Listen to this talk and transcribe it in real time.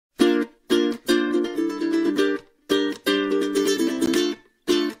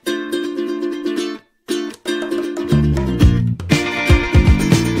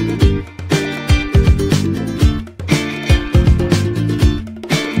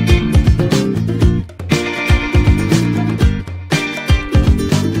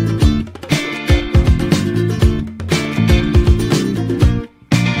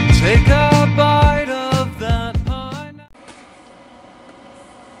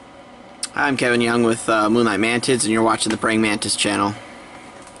I'm Kevin Young with Mantids, and you're watching the Praying Mantis Channel.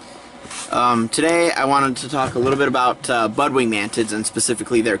 Today I wanted to talk a little bit about Budwing Mantids and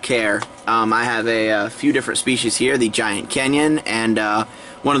specifically their care. I have a few different species here, the giant Kenyan and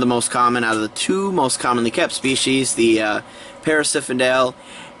one of the most common out of the two most commonly kept species, the Parasphendale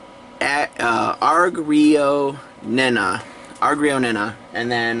argrionina,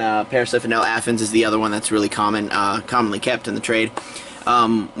 and then Parasphendale affens is the other one that's really commonly kept in the trade.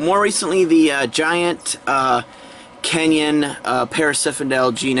 More recently, the giant Kenyan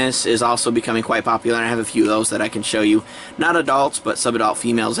Parasphendale genus is also becoming quite popular, and I have a few of those that I can show you. Not adults, but subadult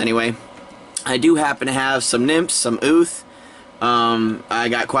females anyway. I do happen to have some nymphs, some ooth. I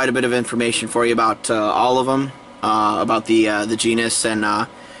got quite a bit of information for you about all of them, about the genus and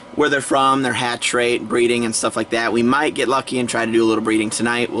where they're from, their hatch rate, breeding, and stuff like that. We might get lucky and try to do a little breeding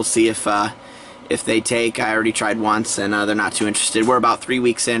tonight. We'll see if they take. I already tried once, and they're not too interested. We're about 3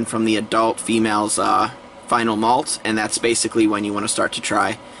 weeks in from the adult female's final molt, and that's basically when you want to start to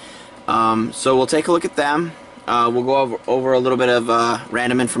try. So we'll take a look at them. We'll go over a little bit of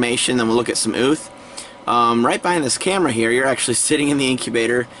random information, then we'll look at some ooth. Right behind this camera here, you're actually sitting in the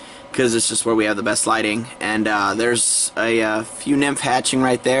incubator because it's just where we have the best lighting, and there's a few nymph hatching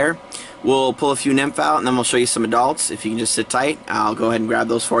right there. We'll pull a few nymph out, and then we'll show you some adults. If you can just sit tight, I'll go ahead and grab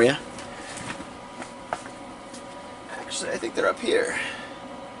those for you. Actually, I think they're up here.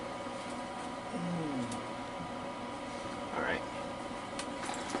 Alright.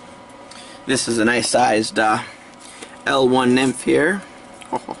 This is a nice sized L1 nymph here.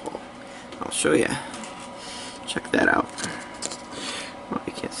 I'll show you. Check that out. Well,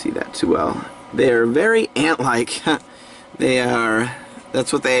 you can't see that too well. They're very ant-like.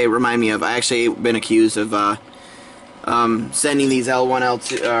 That's what they remind me of. I actually been accused of sending these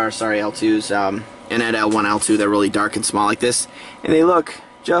L2s and at L1, L2 they're really dark and small like this, and they look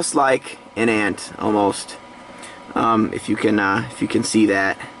just like an ant almost. If you can see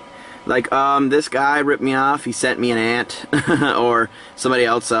that. Like this guy ripped me off. He sent me an ant, or somebody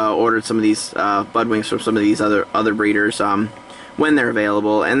else ordered some of these budwings from some of these other breeders when they're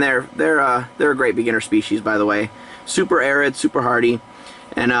available, and they're a great beginner species, by the way. Super arid, super hardy,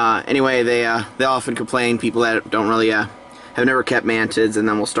 and anyway, they often complain, people that don't really have never kept mantids, and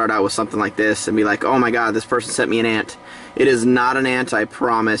then we'll start out with something like this and be like, oh my god, this person sent me an ant. It is not an ant, I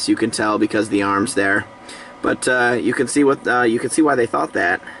promise. You can tell because the arm's there, but you can see why they thought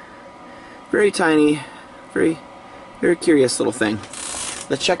that. Very tiny, very curious little thing.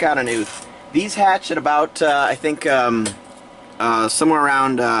 Let's check out an ooth. These hatch at about I think somewhere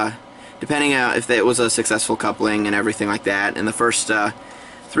around, depending if it was a successful coupling and everything like that, in the first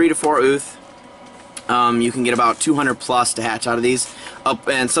 3 to 4 ooth. You can get about 200 plus to hatch out of these,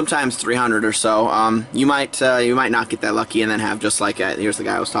 and sometimes 300 or so. You might not get that lucky and then have just like here's the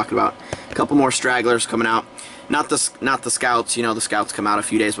guy I was talking about, a couple more stragglers coming out. Not the scouts. You know, the scouts come out a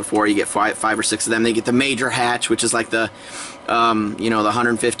few days before. You get five or six of them. They get the major hatch, which is like the the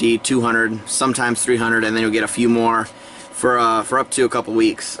 150, 200, sometimes 300, and then you'll get a few more for up to a couple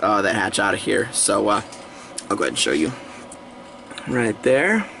weeks that hatch out of here. So I'll go ahead and show you. Right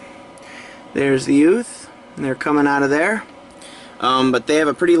there. There's the youth, and they're coming out of there. But they have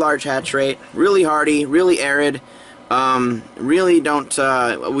a pretty large hatch rate, really hardy, really arid. We don't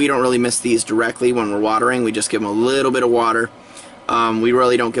really miss these directly when we're watering. We just give them a little bit of water. We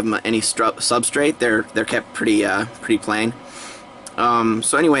really don't give them any substrate. They're kept pretty plain.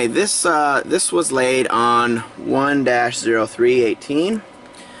 So anyway, this was laid on 1-0318.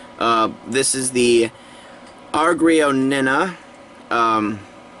 This is the argrionina.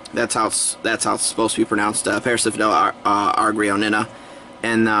 That's how it's supposed to be pronounced, Parasphendale argrionina,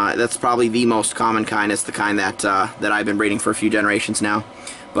 and that's probably the most common kind. It's the kind that I've been breeding for a few generations now.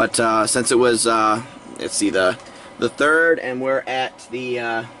 But since it was, let's see, the 3rd, and we're at the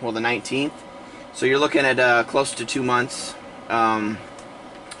 19th, so you're looking at close to 2 months,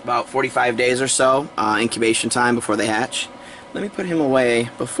 about 45 days or so incubation time before they hatch. Let me put him away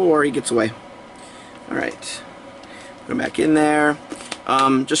before he gets away. All right, put him back in there.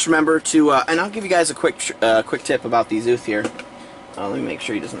 Just remember to, and I'll give you guys a quick tip about these ooth here. Let me make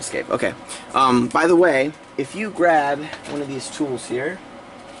sure he doesn't escape. Okay. By the way, if you grab one of these tools here,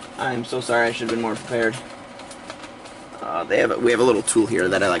 I'm so sorry, I should have been more prepared. We have a little tool here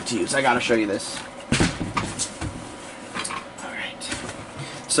that I like to use. I gotta show you this. All right.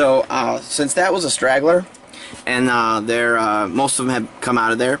 So since that was a straggler, and most of them have come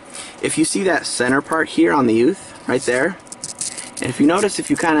out of there. If you see that center part here on the youth, right there. And if you notice,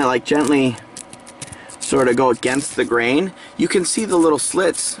 if you kind of like gently sort of go against the grain, you can see the little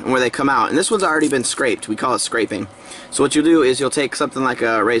slits where they come out. And this one's already been scraped. We call it scraping. So what you'll do is you'll take something like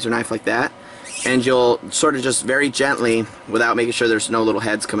a razor knife like that, and you'll sort of just very gently, without making sure there's no little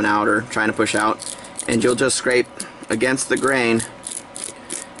heads coming out or trying to push out, and you'll just scrape against the grain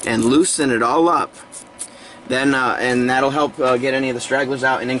and loosen it all up. Then and that'll help get any of the stragglers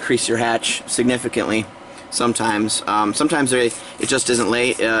out and increase your hatch significantly. Sometimes it just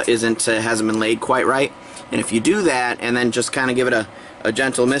hasn't been laid quite right. And if you do that and then just kind of give it a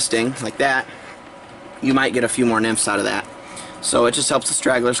gentle misting like that, you might get a few more nymphs out of that. So it just helps the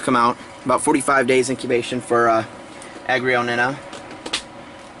stragglers come out. About 45 days incubation for argrionina,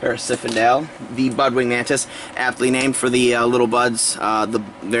 Parasphendale, the Budwing Mantis, aptly named for the little buds, the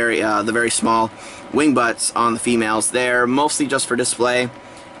very small wing butts on the females. They're mostly just for display.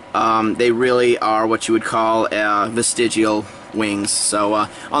 They really are what you would call vestigial wings. So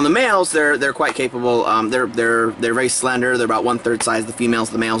on the males, they're quite capable. They're very slender. They're about 1/3 size the females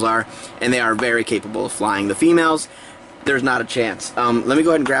the males are, and they are very capable of flying. The females, there's not a chance. Let me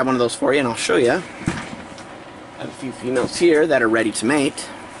go ahead and grab one of those for you, and I'll show you. I have a few females here that are ready to mate.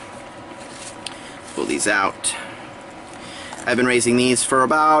 Pull these out. I've been raising these for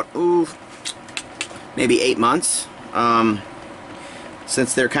about maybe 8 months.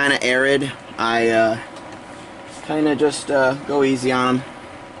 Since they're kind of arid, I kind of just go easy on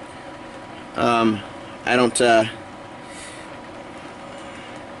them. I don't let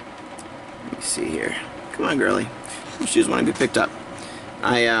me see here. Come on, girly. She just want to be picked up.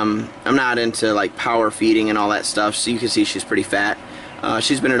 I'm not into like power feeding and all that stuff, so you can see she's pretty fat.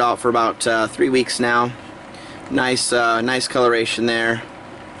 She's been adult for about 3 weeks now. Nice coloration there.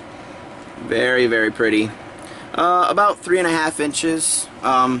 Very, very pretty. About 3.5 inches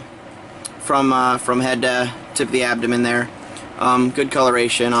from head to tip of the abdomen there. Good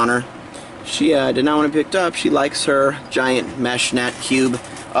coloration on her. She did not want to be picked up. She likes her giant mesh net cube.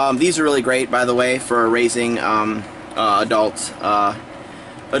 These are really great, by the way, for raising adult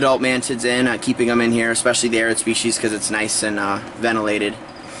mantids in, keeping them in here, especially the arid species, because it's nice and ventilated.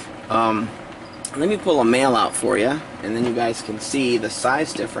 Let me pull a male out for you, and then you guys can see the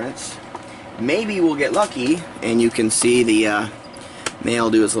size difference. Maybe we'll get lucky, and you can see the male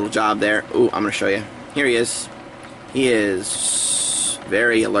do his little job there. Ooh, I'm going to show you. Here he is. He is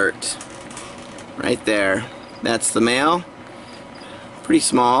very alert. Right there. That's the male. Pretty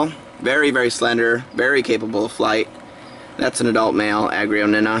small. Very, very slender. Very capable of flight. That's an adult male,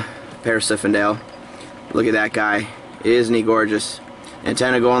 argrionina, Parasphendale. Look at that guy. Isn't he gorgeous?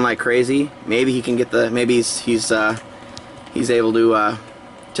 Antenna going like crazy. Maybe he can get the. Maybe he's able to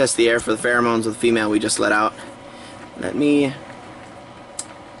test the air for the pheromones of the female we just let out. Let me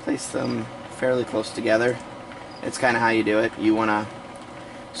place them fairly close together. It's kind of how you do it. You want to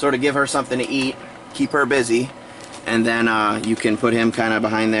sort of give her something to eat, keep her busy, and then you can put him kind of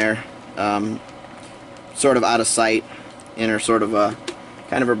behind there, sort of out of sight, in her sort of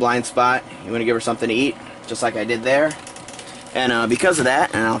kind of her blind spot. You want to give her something to eat, just like I did there. And because of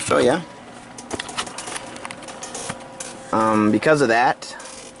that, and I'll show you, because of that,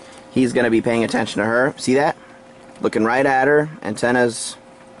 he's going to be paying attention to her. See that? Looking right at her. Antenna's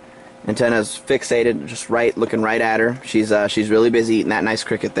fixated, just right, looking right at her. She's really busy eating that nice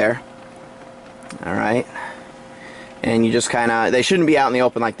cricket there. All right. And you just kind of, they shouldn't be out in the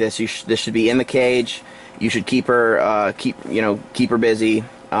open like this. This should be in the cage. You should keep her, keep her busy.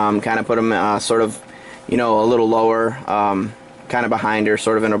 Kind of put them sort of, a little lower, kind of behind her,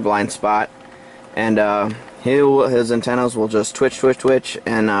 sort of in her blind spot. And his antennas will just twitch,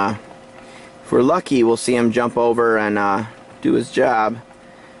 and if we're lucky, we'll see him jump over and do his job.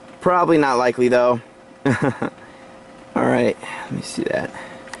 Probably not likely, though. Alright, let me see that.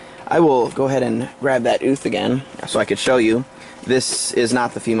 I will go ahead and grab that ooth again so I could show you. This is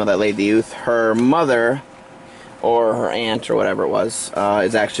not the female that laid the ooth. Her mother, or her aunt, or whatever it was,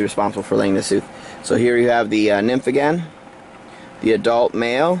 is actually responsible for laying this ooth. So here you have the nymph again, the adult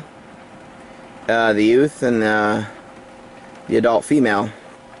male, the youth, and the adult female.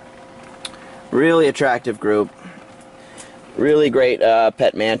 Really attractive group. Really great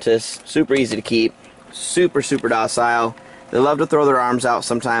pet mantis. Super easy to keep. Super docile. They love to throw their arms out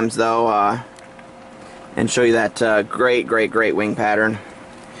sometimes, though, and show you that great wing pattern.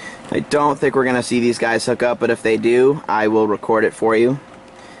 I don't think we're going to see these guys hook up, but if they do, I will record it for you.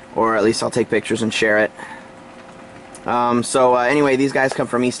 Or at least I'll take pictures and share it. Anyway, these guys come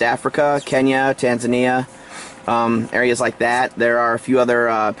from East Africa, Kenya, Tanzania, areas like that. There are a few other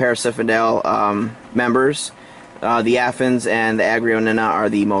Parasphendale members. The Aphens and the argrionina are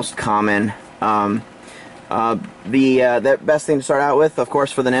the most common. The best thing to start out with, of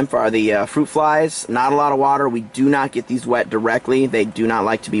course, for the nymph are the fruit flies. Not a lot of water. We do not get these wet directly. They do not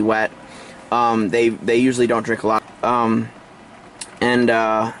like to be wet. They usually don't drink a lot.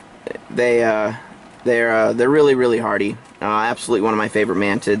 They're really hardy. Absolutely one of my favorite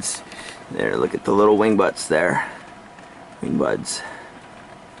mantids. There, look at the little wing butts there. Wing buds.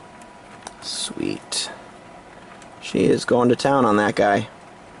 Sweet. She is going to town on that guy.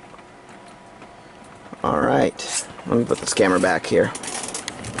 Alright, let me put this camera back here.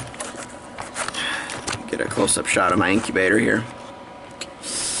 Get a close-up shot of my incubator here.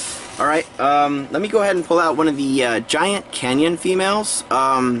 Alright, let me go ahead and pull out one of the giant Kenyan females.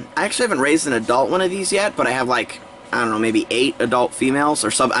 I actually haven't raised an adult one of these yet, but I have like, I don't know, maybe 8 adult females,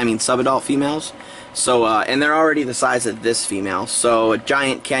 or sub-adult females. So, and they're already the size of this female. So a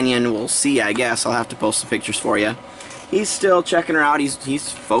giant Kenyan, we'll see, I guess. I'll have to post some pictures for you. He's still checking her out. He's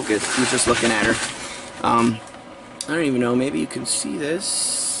focused. He's just looking at her. I don't even know. Maybe you can see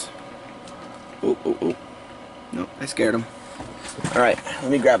this. Oh. Nope, I scared him. Alright,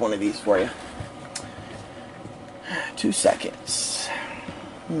 let me grab one of these for you. 2 seconds.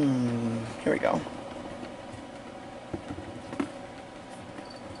 Here we go.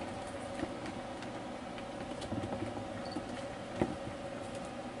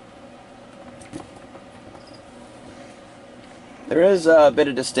 There is a bit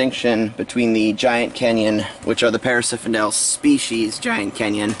of distinction between the giant Kenyan, which are the Parasphendale species giant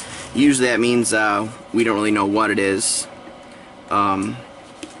Kenyan. Usually that means we don't really know what it is when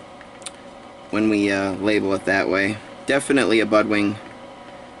we label it that way. Definitely a Budwing.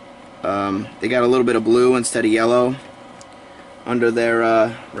 They got a little bit of blue instead of yellow under their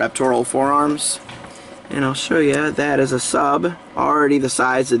raptorial forearms. And I'll show you that is a sub, already the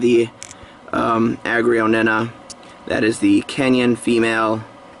size of the argrionina. That is the Kenyan female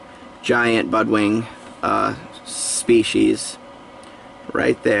giant Budwing species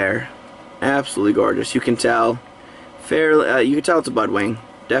right there. Absolutely gorgeous. You can tell you can tell it's a Budwing.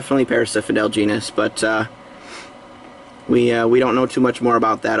 Definitely Parasphendale genus, but we don't know too much more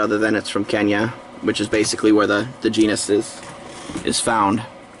about that other than it's from Kenya, which is basically where the genus is found.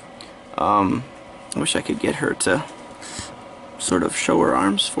 I wish I could get her to sort of show her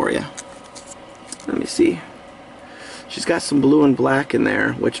arms for you. Let me see. She's got some blue and black in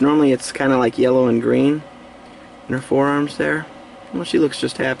there, which normally it's kind of like yellow and green in her forearms there. Well, she looks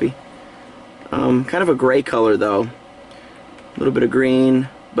just happy. Kind of a gray color though. A little bit of green,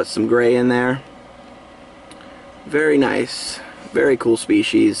 but some gray in there. Very nice. Very cool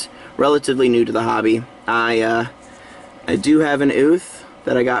species. Relatively new to the hobby. I do have an ooth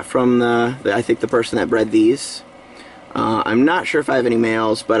that I got from I think the person that bred these. I'm not sure if I have any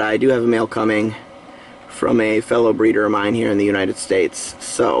males, but I do have a male coming from a fellow breeder of mine here in the United States.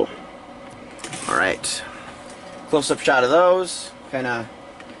 So, alright. Close-up shot of those. Kind of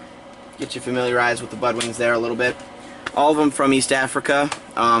get you familiarized with the Budwings there a little bit. All of them from East Africa.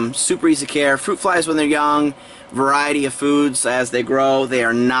 Super easy care. Fruit flies when they're young. Variety of foods as they grow. They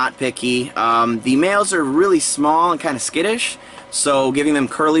are not picky. The males are really small and kind of skittish, so giving them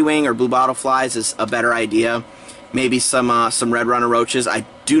curly wing or blue bottle flies is a better idea. Maybe some red runner roaches. I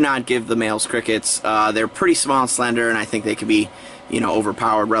do not give the males crickets. They're pretty small and slender, and I think they could be,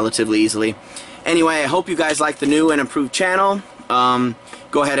 overpowered relatively easily. Anyway, I hope you guys like the new and improved channel.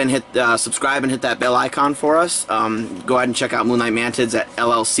 Go ahead and hit subscribe and hit that bell icon for us. Go ahead and check out Moonlight Mantids at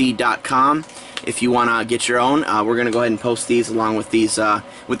llc.com if you want to get your own. We're going to go ahead and post these along with these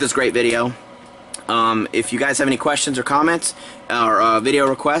with this great video. If you guys have any questions or comments or video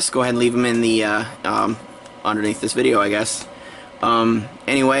requests, go ahead and leave them in the underneath this video, I guess.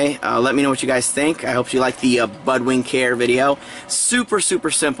 Anyway, let me know what you guys think. I hope you like the Budwing care video. Super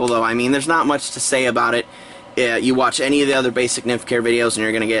simple though. I mean, there's not much to say about it. You watch any of the other basic nymph care videos and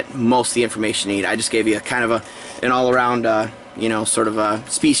you're gonna get most of the information you need. I just gave you kind of an all-around sort of a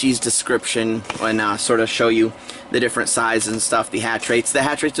species description and sort of show you the different sizes and stuff, the hatch rates. The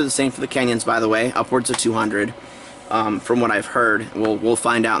hatch rates are the same for the Kenyans, by the way, upwards of 200. From what I've heard. We'll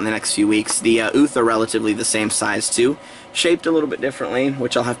find out in the next few weeks. The ooth are relatively the same size too, shaped a little bit differently,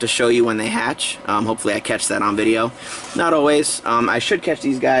 which I'll have to show you when they hatch. Hopefully I catch that on video. Not always. I should catch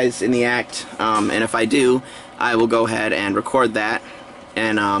these guys in the act, and if I do, I will go ahead and record that.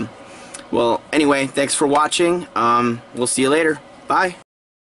 And well, anyway, thanks for watching. We'll see you later. Bye.